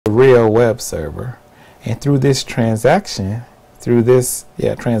real web server, and through this transaction,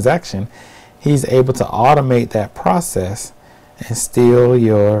 he's able to automate that process and steal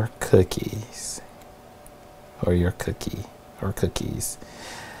your cookies or your cookie or cookies.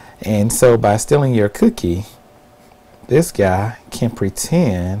 And so by stealing your cookie, this guy can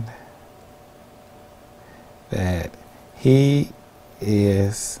pretend that he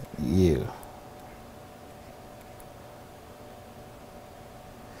is you.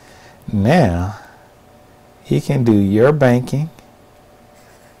 Now he can do your banking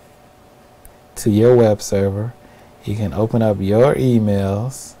to your web server. He can open up your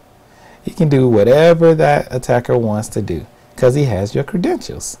emails. He can do whatever that attacker wants to do because he has your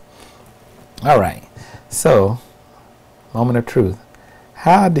credentials. All right, so moment of truth.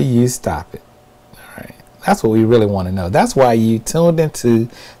 How do you stop it? All right, that's what we really want to know. That's why you tuned into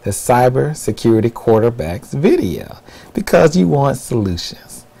the Cyber Security Quarterback's video, because you want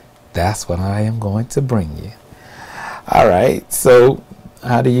solutions. That's what I am going to bring you. All right, so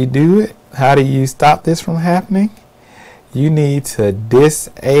how do you do it? How do you stop this from happening? You need to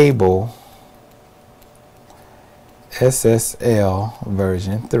disable SSL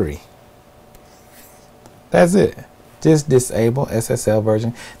version 3. That's it. Just disable SSL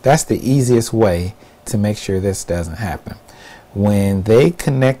version. That's the easiest way to make sure this doesn't happen. When they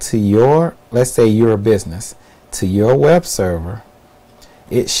connect to your, let's say you're a business, to your web server,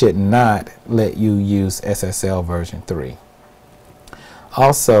 it should not let you use SSL version 3.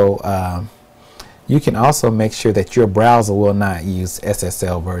 Also, you can also make sure that your browser will not use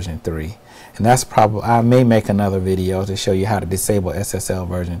SSL version 3. And that's probably, I may make another video to show you how to disable SSL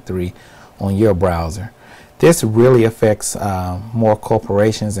version 3 on your browser. This really affects more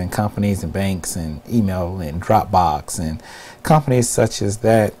corporations and companies and banks and email and Dropbox and companies such as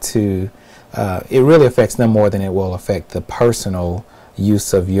that too. It really affects them more than it will affect the personal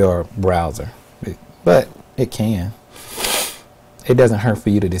use of your browser. But it can. It doesn't hurt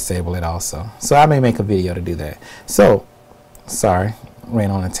for you to disable it also. So I may make a video to do that. So, sorry, ran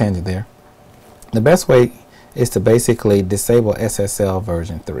on a tangent there. The best way is to basically disable SSL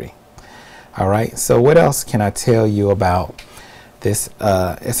version 3. All right, so what else can I tell you about this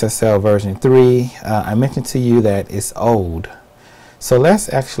SSL version 3? I mentioned to you that it's old. So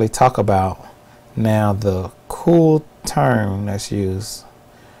let's actually talk about now the cool term that's used.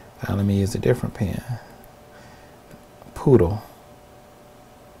 Let me use a different pen. Poodle.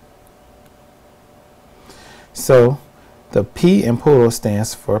 So the P in poodle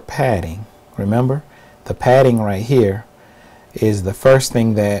stands for padding. Remember, the padding right here is the first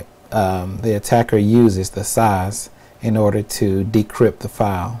thing that the attacker uses, the size, in order to decrypt the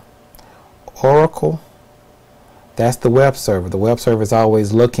file. Oracle, that's the web server. The web server is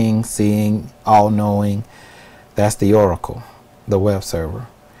always looking, seeing, all-knowing. That's the Oracle, the web server.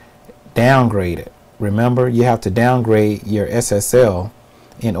 Downgrade it. Remember, you have to downgrade your SSL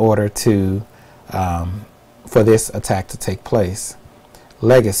in order to for this attack to take place.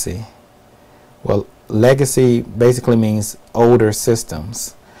 Legacy. Well, legacy basically means older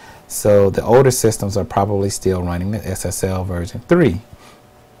systems. So the older systems are probably still running the SSL version 3.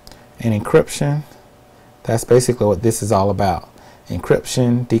 And encryption, that's basically what this is all about.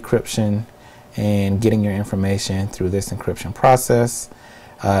 Encryption, decryption, and getting your information through this encryption process.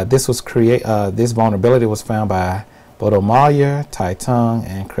 This vulnerability was found by Bodo Malyer, Tai Tung,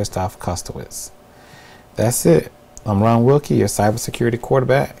 and Christoph Kostowitz. That's it. I'm Ron Wilkey, your cybersecurity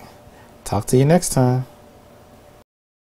quarterback. Talk to you next time.